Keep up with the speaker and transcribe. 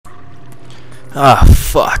Ah,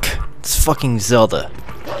 fuck. It's fucking Zelda.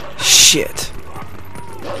 Shit.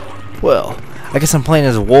 Well, I guess I'm playing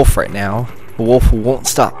as a wolf right now. A wolf who won't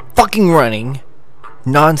stop fucking running.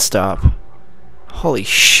 Non-stop. Holy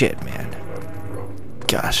shit, man.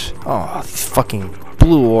 Gosh. Oh, these fucking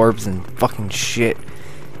blue orbs and fucking shit.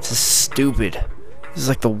 This is stupid. This is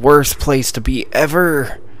like the worst place to be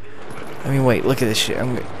ever. I mean, wait, look at this shit.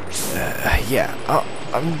 I'm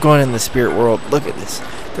going in the spirit world. Look at this.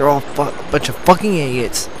 They're all a bunch of fucking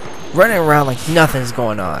idiots running around like nothing's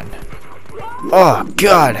going on. Oh,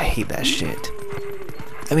 God, I hate that shit.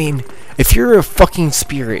 I mean, if you're a fucking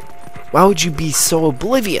spirit, why would you be so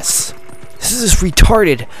oblivious? This is just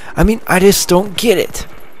retarded. I mean, I just don't get it.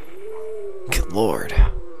 Good lord.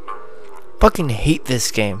 Fucking hate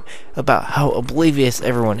this game about how oblivious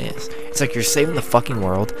everyone is. It's like you're saving the fucking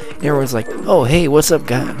world, and everyone's like, "Oh, hey, what's up,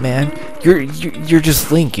 guy, man? You're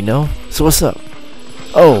just Link, you know? So what's up?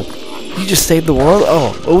 Oh, you just saved the world?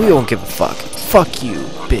 Oh, well, we don't give a fuck. Fuck you,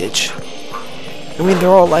 bitch." I mean, they're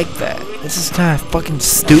all like that. This is kind of fucking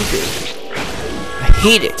stupid. I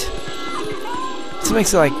hate it. This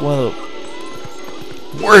makes it like one of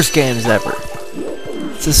the worst games ever.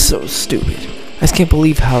 This is so stupid. I just can't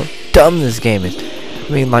believe how dumb this game is.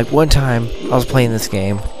 I mean, like, one time I was playing this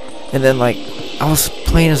game, and then, like, I was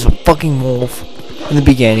playing as a fucking wolf in the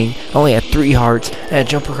beginning. I only had 3 hearts, and I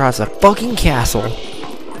jump across a fucking castle,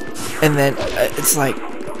 and then it's like,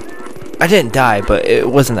 I didn't die, but it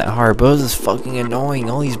wasn't that hard, but it was just fucking annoying.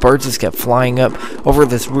 All these birds just kept flying up over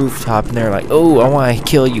this rooftop, and they're like, "Oh, I want to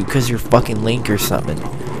kill you because you're fucking Link or something."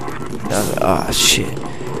 And I was like, "Oh, shit."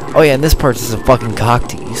 Oh, yeah, and this part's just a fucking cock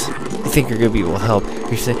tease. You think you're gonna be able to help.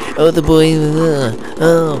 You're saying, "Oh, the boy,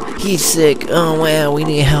 oh, he's sick. Oh, wow, we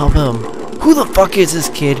need to help him." Who the fuck is this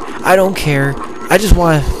kid? I don't care. I just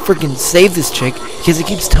want to freaking save this chick because it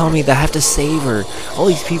keeps telling me that I have to save her. All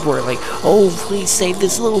these people are like, "Oh, please save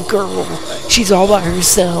this little girl. She's all by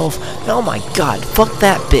herself." Oh my god, fuck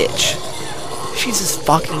that bitch. She's just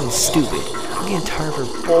fucking stupid. I'm getting tired of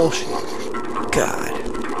her bullshit. God.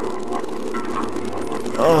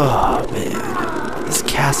 Oh, man. This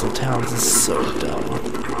castle town is so dumb.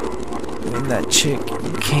 And that chick,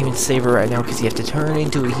 you can't even save her right now because you have to turn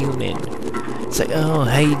into a human. It's like, oh,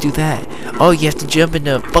 how you do that? Oh, you have to jump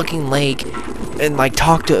into a fucking lake and, like,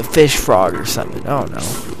 talk to a fish frog or something. I don't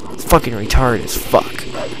know. It's fucking retarded as fuck.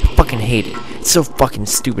 I fucking hate it. It's so fucking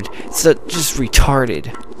stupid. It's so just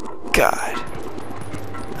retarded. God.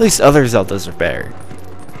 At least other Zeldas are better.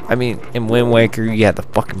 I mean, in Wind Waker, you had the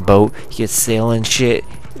fucking boat. You get sailing shit.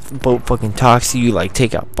 The boat fucking talks to you, like,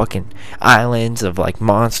 take out fucking islands of, like,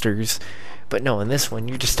 monsters. But no, in this one,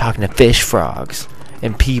 you're just talking to fish frogs.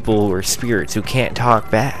 And people or spirits who can't talk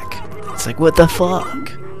back. It's like, what the fuck?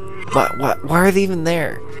 Why are they even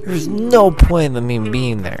there? There's no point in them even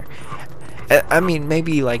being there. I mean,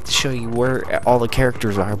 maybe like to show you where all the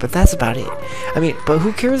characters are, but that's about it. I mean, but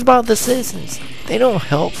who cares about the citizens? They don't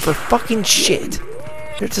help for fucking shit.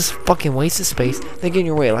 They're just fucking waste of space. They get in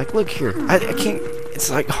your way. Like, look here. I can't. It's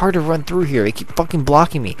like hard to run through here. They keep fucking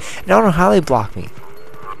blocking me. And I don't know how they block me.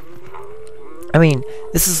 I mean,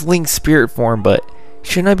 this is Link's spirit form, but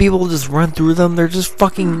shouldn't I be able to just run through them? They're just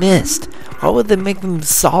fucking mist. Why would they make them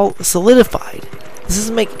solidified? This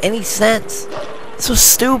doesn't make any sense. It's so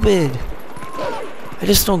stupid. I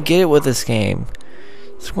just don't get it with this game.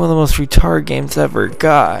 It's one of the most retarded games ever.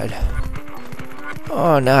 God.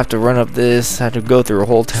 Oh, now I have to run up this. I have to go through a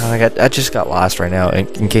whole town. I just got lost right now,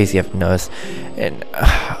 in case you haven't noticed. And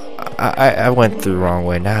I went through the wrong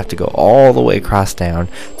way. Now I have to go all the way across town,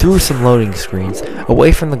 through some loading screens,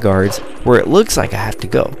 away from the guards, where it looks like I have to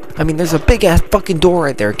go. I mean, there's a big ass fucking door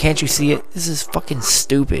right there. Can't you see it? This is fucking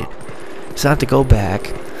stupid. So I have to go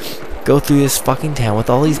back, go through this fucking town with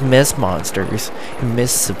all these mist monsters and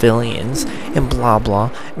mist civilians and blah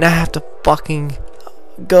blah. And I have to fucking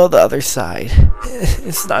go the other side.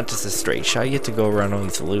 It's not just a straight shot. You have to go around all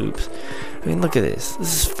these loops. I mean, look at this.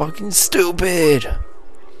 This is fucking stupid.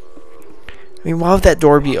 I mean, why would that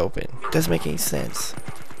door be open? It doesn't make any sense.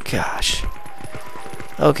 Gosh.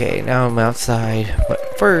 Okay, now I'm outside.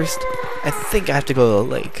 But first, I think I have to go to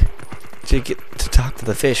the lake to get to talk to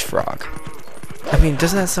the fish frog. I mean,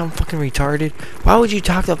 doesn't that sound fucking retarded? Why would you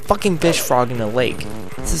talk to a fucking fish frog in a lake?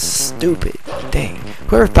 This is stupid. Dang.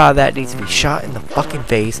 Whoever thought of that needs to be shot in the fucking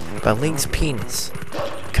face by Link's penis.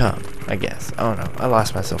 Come, I guess. I don't know. I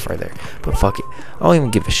lost myself right there. But fuck it. I don't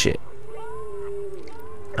even give a shit.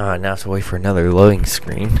 Now I have to wait for another loading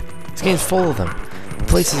screen. This game's full of them. The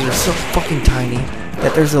places are so fucking tiny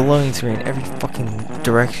that there's a loading screen in every fucking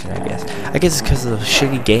direction, I guess. I guess it's because of the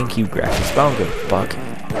shitty GameCube graphics, but I don't give a fuck.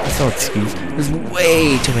 That's no excuse. There's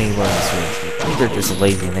way too many loading screens. think they're just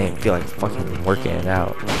lazy and they didn't feel like fucking working it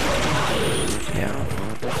out. Yeah.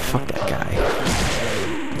 Fuck that guy.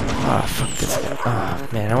 Ah, fuck this guy. Ah,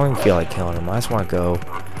 man, I don't even feel like killing him. I just want to go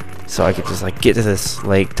so I could just like get to this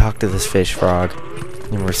lake, talk to this fish frog,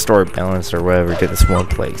 and restore balance or whatever to this one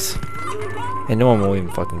place. And no one will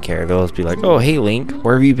even fucking care. They'll just be like, oh, hey, Link,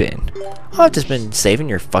 where have you been? Oh, I've just been saving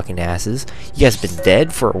your fucking asses. You guys have been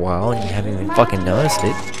dead for a while and you haven't even fucking noticed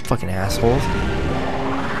it. Fucking assholes.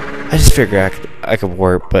 I just figured I could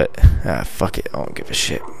warp, but fuck it. I don't give a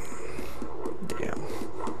shit. Damn.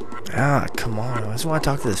 Ah, come on. I just want to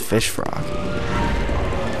talk to this fish frog.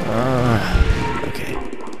 Okay.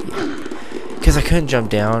 Yeah. Because I couldn't jump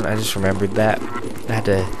down, I just remembered that. I had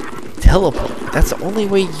to teleport. That's the only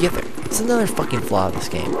way you get there. It's another fucking flaw of this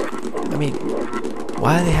game. I mean,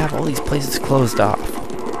 why do they have all these places closed off?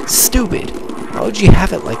 It's stupid. Why would you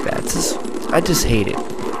have it like that? It's just, I just hate it.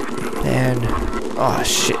 And, oh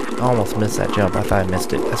shit, I almost missed that jump. I thought I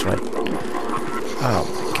missed it. That's right. Oh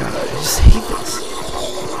my god, I just hate this.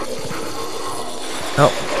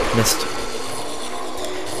 Oh, missed.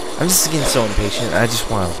 I'm just getting so impatient. I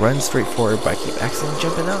just want to run straight forward, but I keep accidentally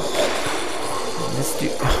jumping up. And this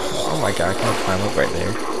dude, oh my god, I can't climb up right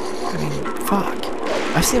there. I mean, fuck.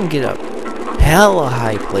 I've seen him get up hella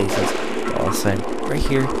high places. All of a sudden, right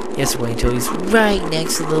here, he has to wait until he's right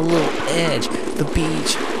next to the little edge, the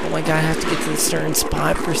beach. Oh my god, I have to get to the certain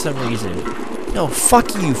spot for some reason. No,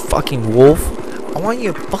 fuck you, fucking wolf. I want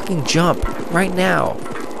you to fucking jump right now.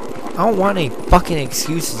 I don't want any fucking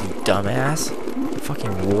excuses, you dumbass.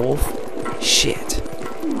 Fucking wolf. Shit.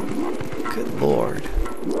 Good lord.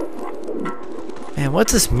 Man,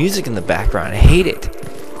 what's this music in the background? I hate it.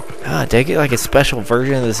 Ah, did I get like a special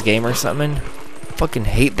version of this game or something? Fucking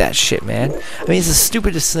hate that shit, man. I mean, it's the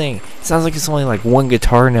stupidest thing. It sounds like it's only like one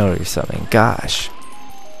guitar note or something. Gosh.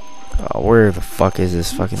 Oh, where the fuck is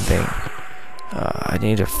this fucking thing? I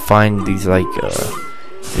need to find these like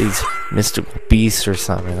these mystical beasts or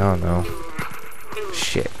something. I don't know.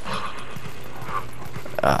 Shit.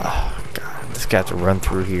 Oh god, I just got to run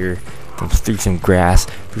through here. Through some grass,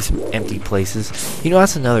 through some empty places. You know,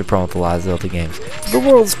 that's another problem with a lot of Zelda games. The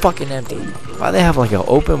world's fucking empty. Why they have like an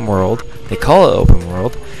open world, they call it open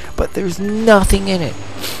world, but there's nothing in it.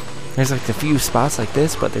 There's like a few spots like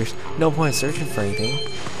this, but there's no point in searching for anything.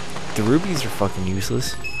 The rubies are fucking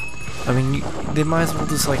useless. I mean, they might as well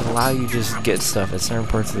just like allow you to just get stuff at certain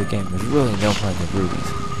parts of the game. There's really no point in the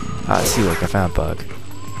rubies. See, look, I found a bug.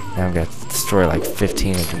 Now I'm gonna destroy like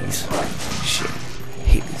 15 of these. Shit.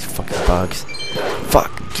 I hate these fucking bugs.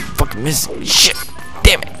 Fuck. Keep fucking missing. Shit.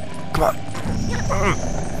 Damn it. Come on.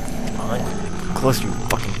 Come on. Closer, you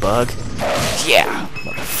fucking bug. Yeah.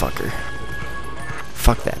 Motherfucker.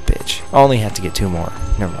 Fuck that bitch. I only have to get 2 more.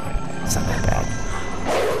 Never mind. It's not that bad.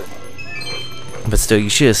 But still, you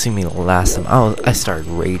should have seen me the last time. I started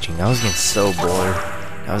raging. I was getting so bored.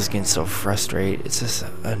 I was getting so frustrated. It's just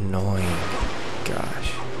annoying. Gosh.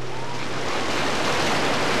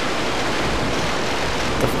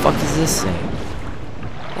 What the fuck is this thing?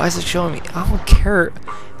 Why is it showing me? I don't care.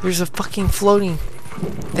 There's a fucking floating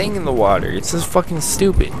thing in the water. It's just fucking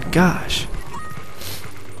stupid. Gosh.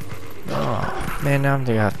 Oh, man, now I'm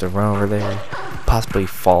gonna have to run over there. Possibly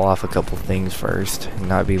fall off a couple things first and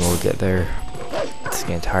not be able to get there. Just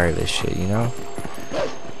getting tired of this shit, you know?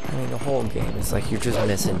 I mean, the whole game is like you're just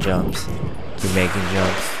missing jumps. You're making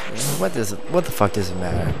jumps. What the fuck does it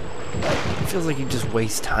matter? It feels like you just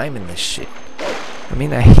waste time in this shit. I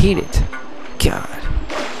mean, I hate it. God.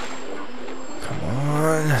 Come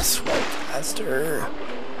on, swim faster.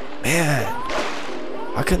 Man.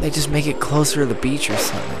 Why couldn't they just make it closer to the beach or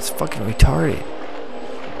something? It's fucking retarded.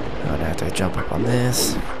 I'm gonna have to jump up on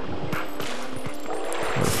this.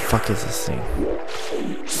 What the fuck is this thing?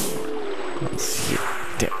 Let's see.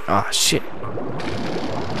 Damn. Ah, shit.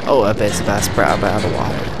 Oh, I bet it's about to sprout up out of the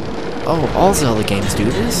water. Oh, all Zelda games do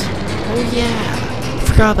this? Oh, yeah.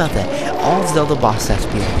 Forgot about that. All Zelda bosses have to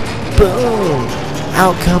be like, boom!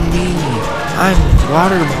 Out come me! I'm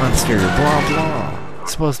water monster, blah blah.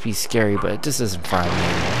 It's supposed to be scary, but it just doesn't fry me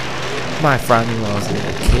anymore. My fry me when I was a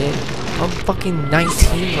little kid. I'm fucking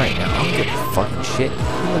 19 right now. I don't give a fucking shit. Look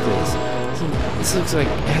at this. This looks like,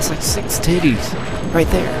 it has like 6 titties. Right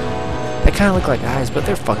there. They kinda look like eyes, but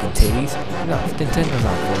they're fucking titties. No, Nintendo's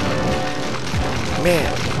not for it.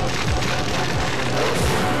 Man.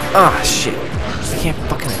 Ah, shit. I can't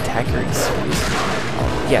fucking attack her.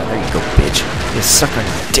 Oh, yeah, there you go, bitch. Just suck on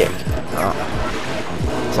your dick. Oh.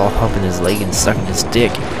 He's all humping his leg and sucking his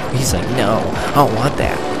dick. He's like, no, I don't want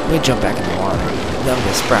that. I'm gonna jump back in the water. Then I'm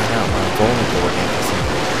gonna sprout out when I'm vulnerable again.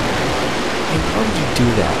 Hey, why would you do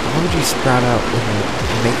that? Why would you sprout out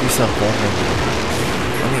and make yourself vulnerable?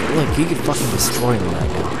 I mean, look, he could fucking destroy them right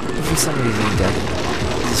now. If for some reason he doesn't,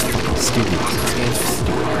 this is fucking stupid. This game's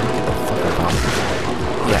stupid. Get the fuck up off me.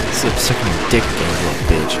 Yeah, see, I'm sucking your dick again, you little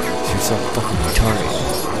bitch. You're so fucking retarded.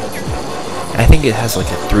 I think it has like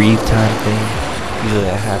a 3-time thing. Usually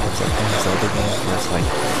that happens like in Zelda games where it's like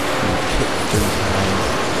you hit 3 times,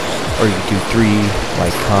 or you do 3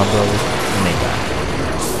 like combos and they die.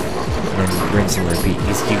 And then rinse and repeat. You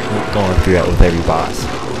just keep going through that with every boss.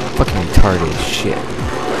 Fucking retarded as shit.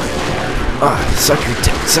 Suck your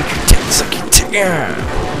dick, suck your dick, suck your dick. Yeah.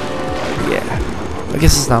 I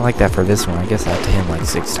guess it's not like that for this one. I guess I have to hit him like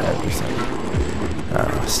 6 times or something. I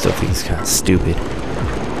don't know, still think it's kind of stupid.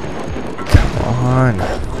 Come on.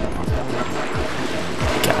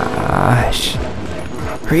 Gosh.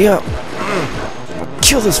 Hurry up.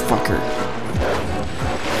 Kill this fucker.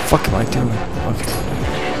 Fuck am I doing? Okay.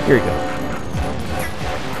 Here we go.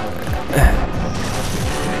 Yeah.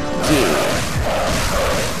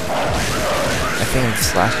 I think I'm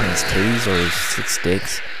slashing his titties or his 6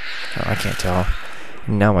 sticks. Oh, I can't tell.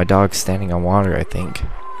 Now my dog's standing on water, I think.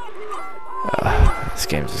 This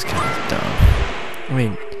game's just kind of dumb. I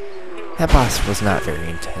mean, that boss was not very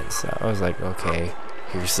intense. So I was like, okay,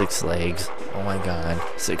 here's 6 legs. Oh my god,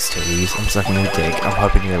 6 titties. I'm sucking your dick. I'm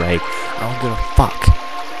humping your leg. I don't give a fuck.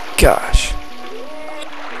 Gosh.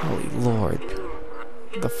 Holy lord.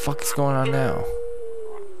 What the fuck is going on now?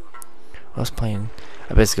 I was playing.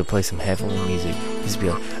 I basically play some heavenly music. Just be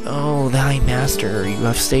like, oh, thy master, you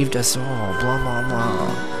have saved us all. Blah blah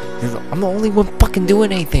blah. I'm the only one fucking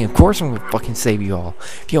doing anything. Of course I'm gonna fucking save you all.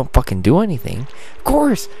 If you don't fucking do anything, of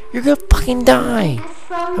course you're gonna fucking die.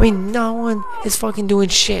 I mean, no one is fucking doing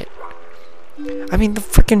shit. I mean,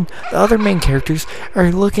 the other main characters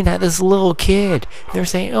are looking at this little kid. They're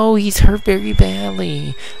saying, oh, he's hurt very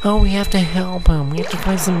badly. Oh, we have to help him. We have to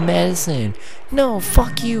find some medicine. No,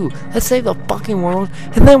 fuck you. Let's save the fucking world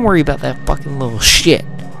and then worry about that fucking little shit.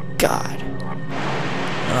 God.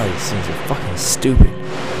 Oh, these things are fucking stupid.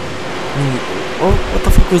 I mean, what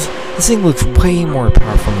the fuck was... This thing looks way more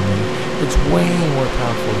powerful than me. It's way more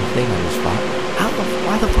powerful than the thing I just fought.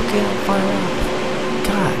 Why the fuck can't I fire out?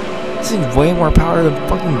 God. This thing's way more power than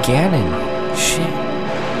fucking Ganon. Shit.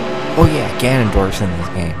 Oh yeah, Ganondorf's in this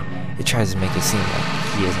game. It tries to make it seem like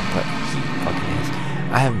he isn't, but he fucking is.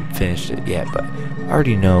 I haven't finished it yet, but I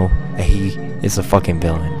already know that he is a fucking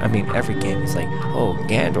villain. I mean, every game is like, oh,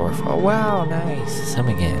 Ganondorf. Oh wow, nice. It's him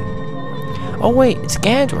again. Oh wait, it's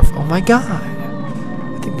Ganondorf. Oh my god.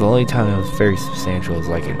 I think the only time it was very substantial was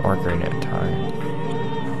like in Ocarina of Time.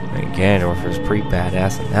 I mean, Ganondorf was pretty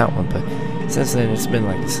badass in that one, but since then, it's been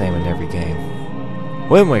like the same in every game.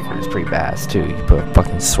 Wind Waker is pretty badass too. You put a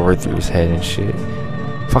fucking sword through his head and shit.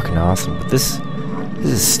 Fucking awesome. But this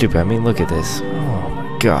is stupid. I mean, look at this. Oh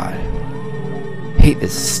my god. Hate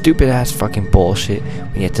this stupid ass fucking bullshit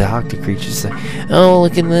when you have to talk to creatures like, oh,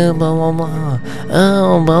 look at them, blah blah blah.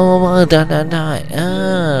 Oh, blah blah blah, dot dot dot.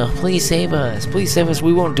 Oh, please save us. Please save us.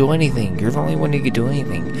 We won't do anything. You're the only one who can do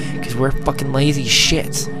anything. Because we're fucking lazy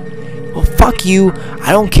shits. Well, fuck you.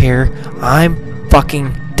 I don't care. I'm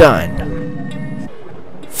fucking done.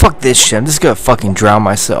 Fuck this shit. I'm just gonna fucking drown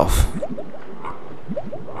myself.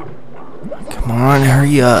 Come on,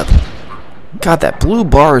 hurry up. God, that blue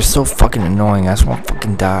bar is so fucking annoying. I just want to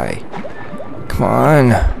fucking die. Come on.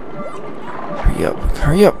 Hurry up.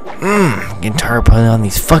 Hurry up. I'm getting tired of putting on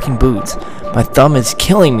these fucking boots. My thumb is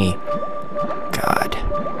killing me. God.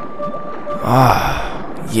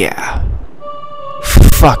 Yeah.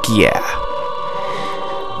 Fuck yeah.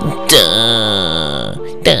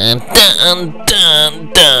 Dun, dun, dun,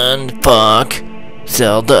 dun, dun. Fuck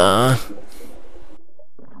Zelda.